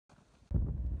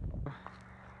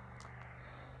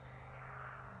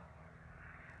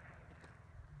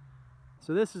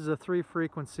So this is a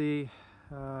 3-frequency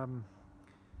geodesic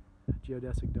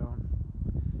dome.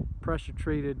 Pressure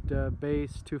treated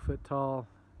base, 2 foot tall,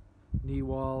 knee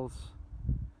walls.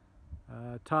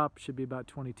 Top should be about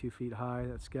 22 feet high.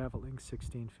 That scaffolding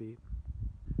 16 feet.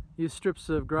 Use strips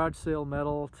of garage sale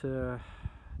metal to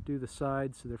do the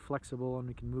sides so they're flexible and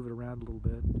we can move it around a little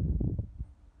bit.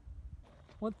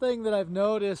 One thing that I've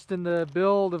noticed in the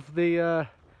build of the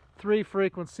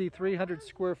 3-frequency 300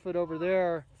 square foot over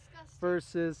there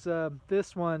versus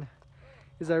this one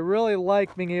is I really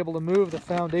like being able to move the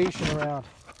foundation around.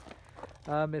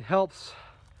 It helps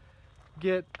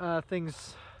get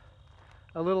things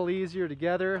a little easier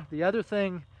together. The other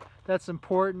thing that's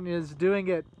important is doing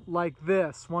it like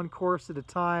this, one course at a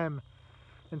time,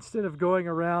 instead of going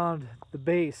around the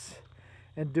base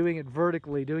and doing it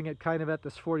vertically, doing it kind of at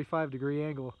this 45-degree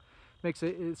angle. Makes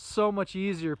it's so much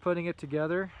easier putting it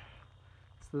together.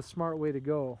 It's the smart way to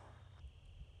go.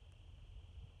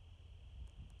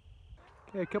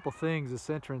 Okay, a couple things. This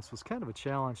entrance was kind of a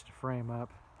challenge to frame up.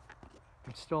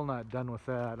 I'm still not done with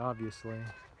that, obviously.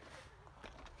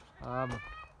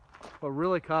 What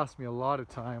really cost me a lot of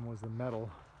time was the metal.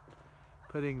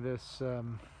 Putting this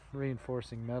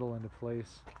reinforcing metal into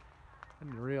place. I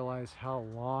didn't realize how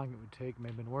long it would take me.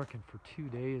 I've been working for 2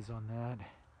 days on that.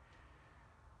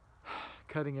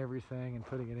 Cutting everything and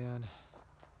putting it in.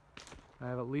 I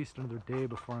have at least another day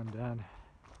before I'm done.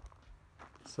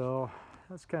 So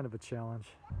that's kind of a challenge.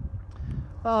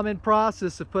 I'm in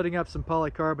process of putting up some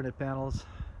polycarbonate panels.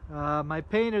 I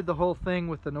painted the whole thing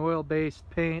with an oil-based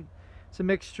paint. It's a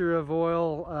mixture of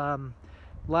oil,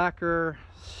 lacquer,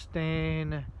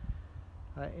 stain,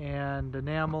 and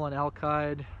enamel and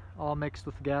alkyd, all mixed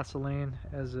with gasoline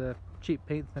as a cheap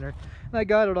paint thinner. And I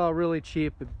got it all really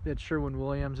cheap at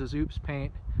Sherwin-Williams as Oops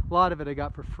paint. A lot of it I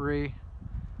got for free.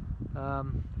 I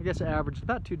guess it averaged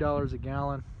about $2 a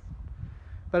gallon.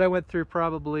 But I went through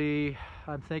probably,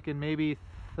 I'm thinking maybe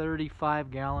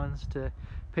 35 gallons to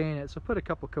paint it. So put a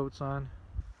couple coats on.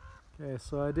 Okay,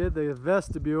 so I did the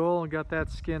vestibule and got that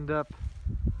skinned up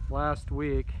last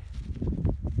week.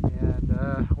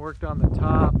 And worked on the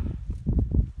top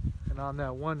and on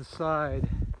that one side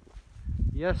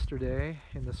yesterday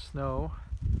in the snow.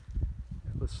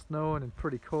 It was snowing and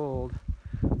pretty cold.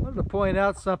 I wanted to point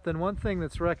out something. One thing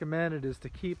that's recommended is to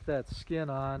keep that skin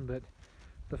on, but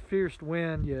the fierce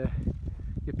wind, you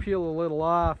peel a little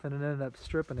off and it ended up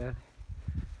stripping it.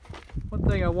 One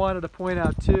thing I wanted to point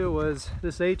out too was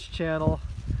this H channel.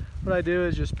 What I do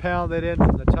is just pound that in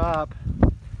from the top,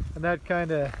 and that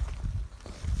kind of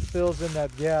fills in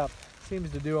that gap.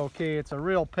 Seems to do okay. It's a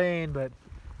real pain, but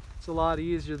it's a lot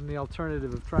easier than the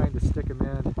alternative of trying to stick them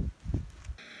in.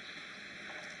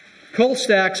 Coal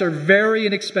stacks are very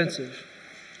inexpensive.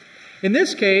 In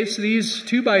this case, these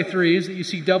 2x3s that you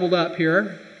see doubled up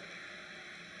here,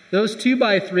 those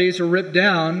 2x3s are ripped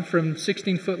down from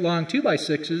 16-foot long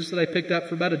 2x6s that I picked up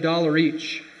for about $1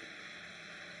 each.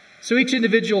 So each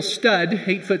individual stud,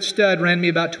 8-foot stud, ran me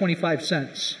about 25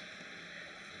 cents.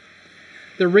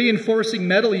 The reinforcing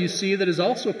metal you see that is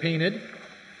also painted,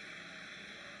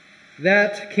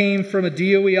 that came from a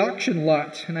DOE auction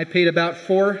lot, and I paid about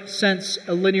 4 cents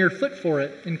a linear foot for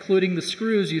it, including the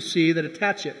screws you see that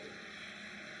attach it.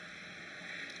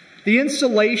 The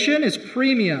insulation is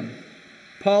premium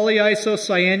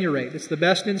polyisocyanurate. It's the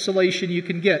best insulation you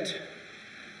can get.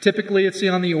 Typically it's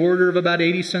on the order of about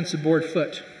 80 cents a board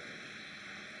foot.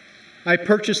 I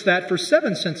purchased that for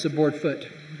 7 cents a board foot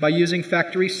by using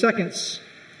factory seconds.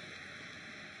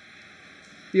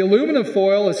 The aluminum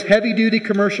foil is heavy-duty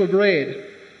commercial grade.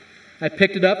 I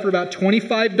picked it up for about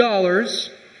 $25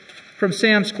 from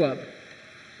Sam's Club.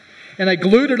 And I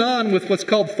glued it on with what's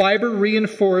called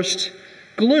fiber-reinforced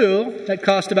glue that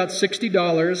cost about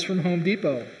 $60 from Home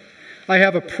Depot. I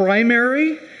have a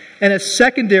primary and a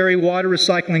secondary water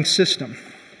recycling system.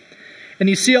 And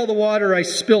you see all the water I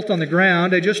spilt on the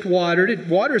ground. I just watered it.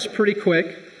 Water is pretty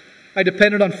quick. I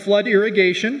depended on flood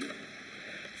irrigation.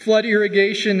 Flood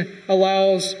irrigation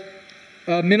allows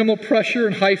minimal pressure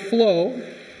and high flow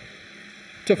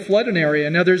to flood an area.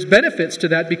 Now there's benefits to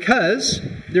that because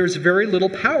there's very little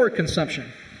power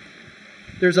consumption.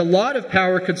 There's a lot of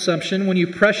power consumption when you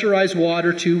pressurize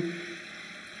water to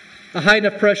a high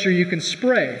enough pressure you can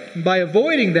spray. And by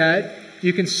avoiding that,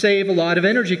 you can save a lot of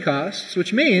energy costs,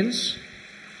 which means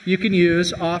you can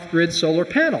use off-grid solar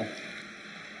panel.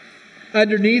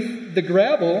 Underneath the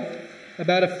gravel,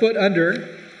 about a foot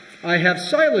under, I have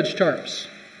silage tarps.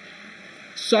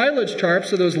 Silage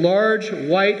tarps are those large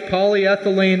white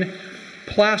polyethylene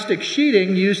plastic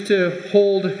sheeting used to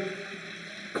hold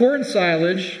corn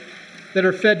silage that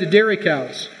are fed to dairy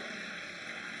cows.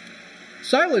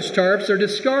 Silage tarps are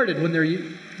discarded when they're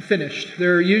finished.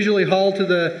 They're usually hauled to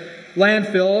the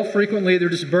landfill. Frequently, they're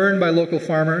just burned by local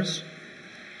farmers.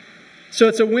 So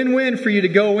it's a win-win for you to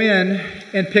go in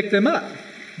and pick them up.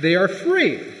 They are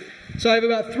free. So I have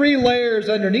about 3 layers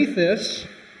underneath this,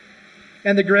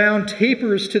 and the ground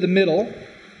tapers to the middle,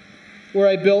 where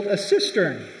I built a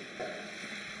cistern.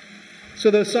 So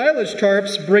those silage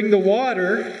tarps bring the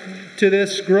water to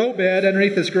this grow bed,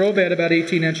 underneath this grow bed about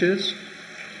 18 inches.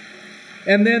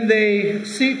 And then they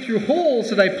seep through holes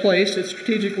that I placed at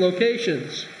strategic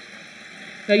locations.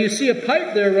 Now you see a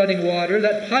pipe there running water.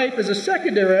 That pipe is a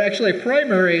secondary, actually a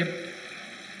primary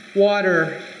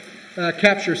water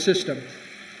capture system.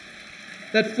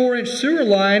 That 4-inch sewer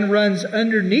line runs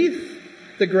underneath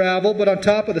the gravel, but on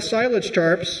top of the silage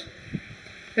tarps,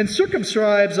 and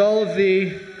circumscribes all of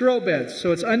the grow beds.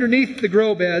 So it's underneath the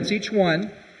grow beds, each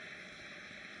one.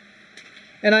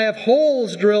 And I have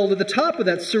holes drilled at the top of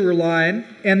that sewer line,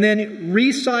 and then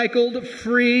recycled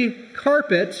free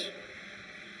carpet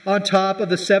on top of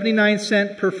the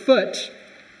 79-cent per foot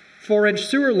 4-inch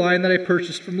sewer line that I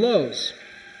purchased from Lowe's.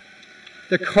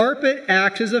 The carpet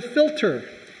acts as a filter,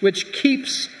 which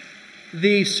keeps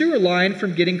the sewer line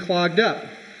from getting clogged up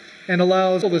and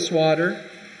allows this water.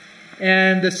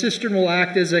 And the cistern will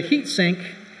act as a heat sink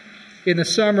in the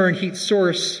summer and heat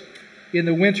source in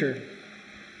the winter.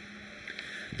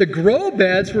 The grow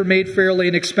beds were made fairly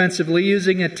inexpensively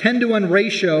using a 10-to-1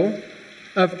 ratio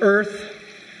of earth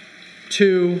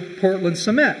to Portland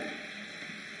cement.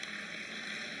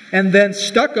 And then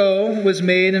stucco was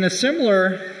made in a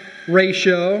similar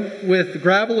ratio with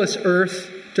gravelous earth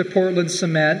to Portland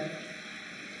cement,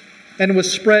 and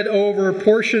was spread over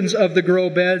portions of the grow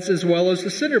beds as well as the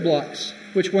cinder blocks,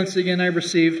 which once again I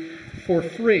received for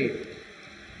free.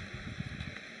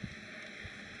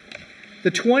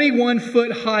 The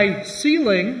 21-foot high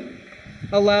ceiling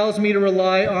allows me to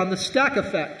rely on the stack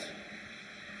effect,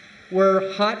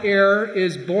 where hot air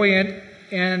is buoyant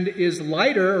and is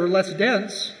lighter or less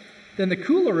dense than the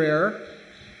cooler air,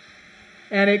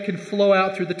 and it can flow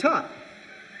out through the top.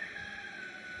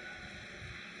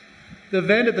 The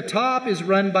vent at the top is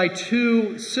run by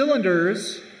 2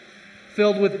 cylinders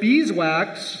filled with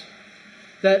beeswax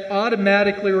that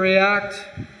automatically react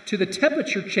to the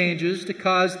temperature changes to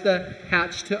cause the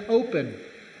hatch to open.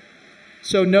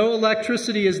 So no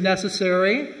electricity is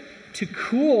necessary to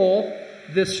cool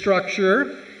this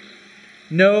structure.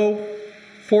 No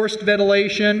forced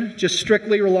ventilation, just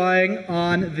strictly relying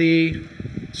on the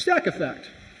stack effect.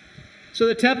 So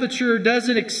the temperature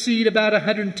doesn't exceed about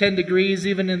 110 degrees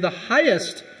even in the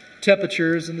highest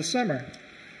temperatures in the summer.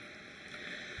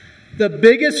 The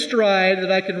biggest stride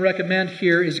that I can recommend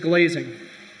here is glazing.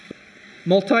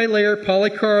 Multi-layer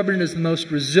polycarbonate is the most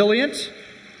resilient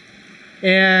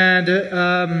and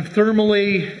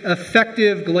thermally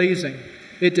effective glazing.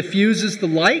 It diffuses the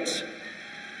light,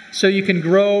 so you can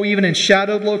grow even in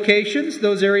shadowed locations.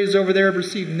 Those areas over there have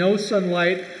received no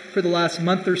sunlight for the last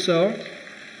month or so.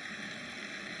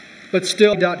 But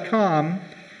still.com,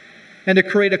 and to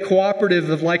create a cooperative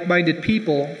of like-minded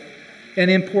people and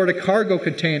import a cargo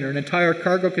container, an entire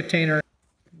cargo container.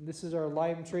 This is our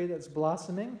lime tree that's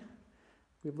blossoming.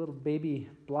 We have little baby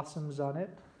blossoms on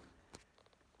it.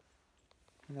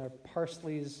 And our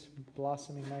parsley's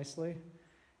blossoming nicely.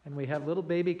 And we have little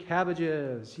baby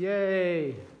cabbages.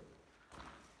 Yay!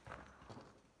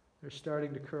 They're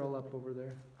starting to curl up over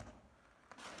there.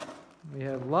 We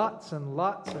have lots and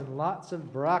lots and lots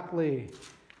of broccoli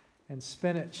and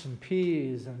spinach and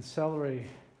peas and celery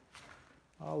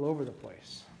all over the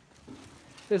place.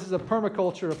 This is a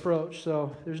permaculture approach,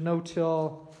 so there's no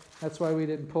till. That's why we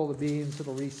didn't pull the beans.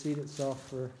 It'll reseed itself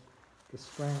for the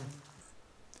spring.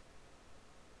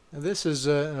 Now this is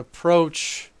an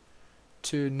approach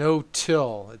to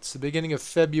no-till. It's the beginning of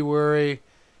February.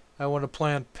 I want to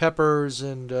plant peppers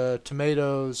and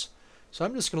tomatoes. So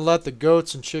I'm just going to let the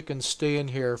goats and chickens stay in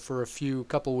here for a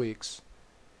couple weeks.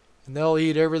 And they'll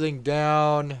eat everything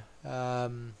down.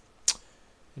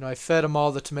 I fed them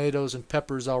all the tomatoes and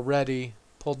peppers already.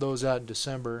 Pulled those out in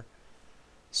December.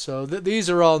 So these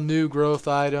are all new growth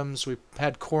items. We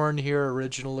had corn here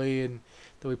originally, and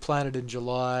that we planted in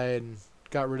July and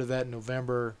got rid of that in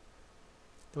November.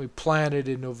 Then we planted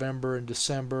in November and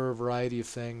December, a variety of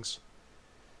things.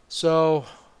 So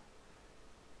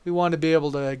we want to be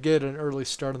able to get an early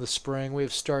start in the spring. We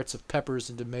have starts of peppers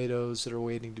and tomatoes that are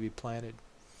waiting to be planted.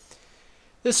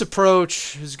 This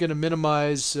approach is going to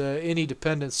minimize any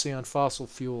dependency on fossil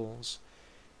fuels.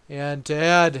 And to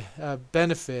add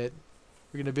benefit,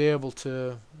 we're going to be able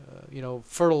to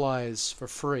fertilize for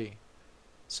free.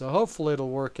 So hopefully it'll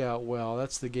work out well.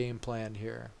 That's the game plan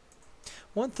here.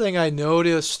 One thing I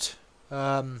noticed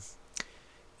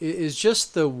is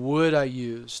just the wood I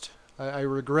used. I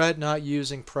regret not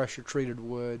using pressure treated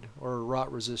wood or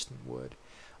rot resistant wood.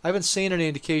 I haven't seen any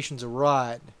indications of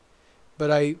rot, but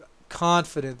I'm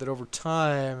confident that over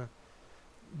time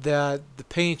that the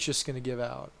paint's just going to give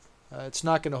out. It's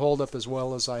not going to hold up as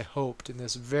well as I hoped in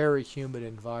this very humid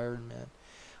environment.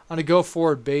 On a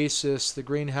go-forward basis, the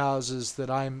greenhouses that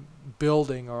I'm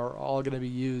building are all going to be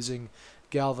using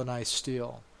galvanized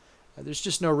steel. There's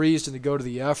just no reason to go to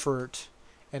the effort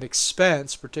and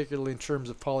expense, particularly in terms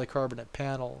of polycarbonate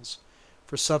panels,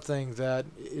 for something that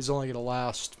is only going to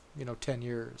last, 10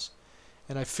 years.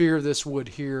 And I fear this wood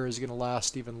here is going to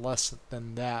last even less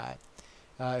than that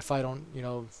if I don't,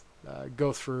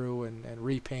 go through and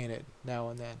repaint it now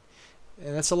and then.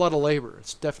 And that's a lot of labor.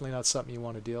 It's definitely not something you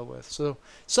want to deal with. So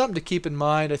something to keep in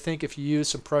mind. I think if you use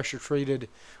some pressure treated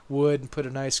wood and put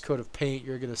a nice coat of paint,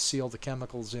 you're going to seal the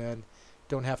chemicals in.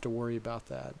 Don't have to worry about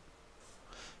that.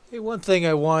 Hey, one thing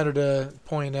I wanted to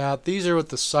point out, these are what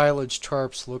the silage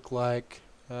tarps look like.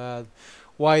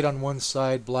 White on one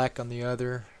side, black on the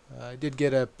other. I did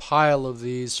get a pile of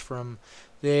these from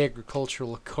the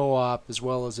agricultural co-op as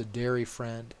well as a dairy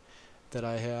friend that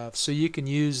I have. So you can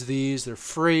use these. They're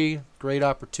free. Great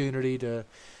opportunity to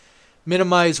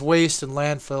minimize waste in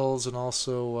landfills and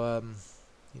also, have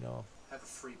a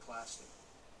free plastic.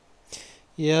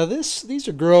 Yeah, these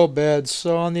are grow beds.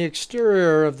 So on the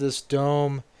exterior of this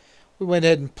dome, we went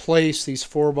ahead and placed these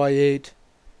 4x8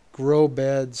 grow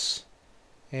beds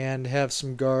and have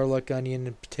some garlic, onion,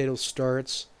 and potato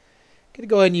starts. I'm going to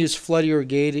go ahead and use flood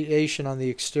irrigation on the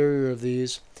exterior of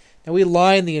these. Now we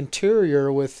line the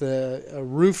interior with a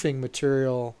roofing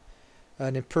material,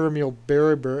 an impermeable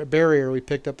barrier we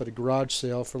picked up at a garage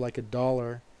sale for like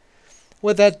 $1.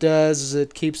 What that does is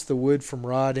it keeps the wood from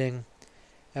rotting.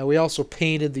 We also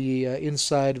painted the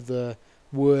inside of the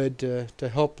wood to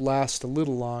help last a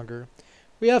little longer.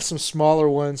 We have some smaller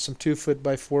ones, some 2-foot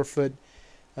by 4-foot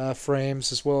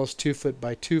frames, as well as 2-foot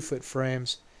by 2-foot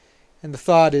frames. And the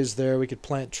thought is there we could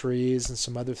plant trees and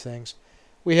some other things.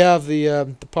 We have the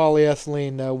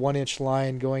polyethylene 1-inch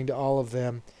line going to all of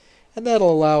them, and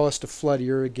that'll allow us to flood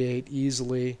irrigate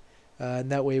easily,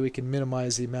 and that way we can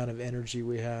minimize the amount of energy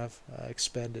we have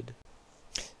expended.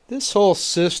 This whole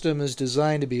system is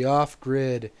designed to be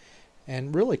off-grid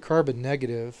and really carbon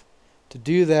negative. To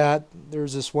do that,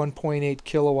 there's this 1.8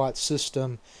 kilowatt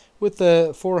system with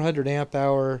a 400 amp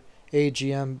hour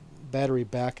AGM battery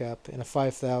backup and a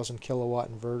 5,000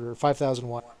 kilowatt inverter, 5,000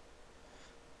 watt.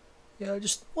 I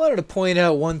just wanted to point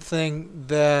out one thing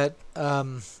that,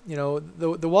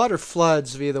 the water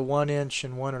floods via the 1-inch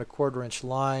and 1 1/4-inch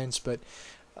lines, but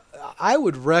I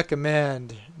would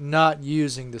recommend not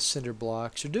using the cinder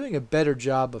blocks. You're doing a better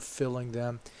job of filling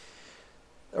them.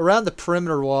 Around the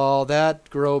perimeter wall, that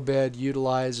grow bed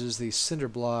utilizes these cinder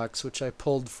blocks, which I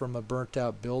pulled from a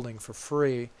burnt-out building for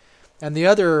free. And the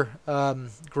other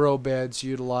grow beds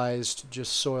utilized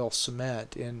just soil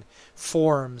cement in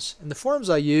forms. And the forms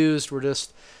I used were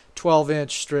just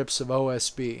 12-inch strips of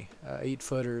OSB,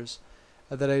 8-footers,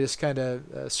 that I just kind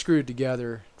of screwed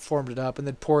together, formed it up, and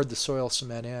then poured the soil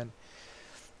cement in.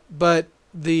 But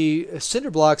the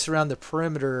cinder blocks around the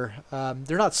perimeter,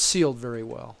 they're not sealed very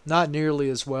well. Not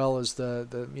nearly as well as the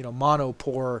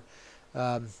monopore,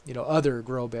 other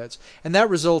grow beds. And that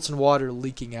results in water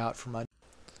leaking out from under.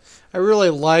 I really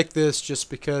like this just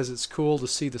because it's cool to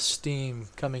see the steam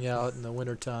coming out in the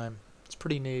wintertime. It's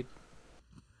pretty neat.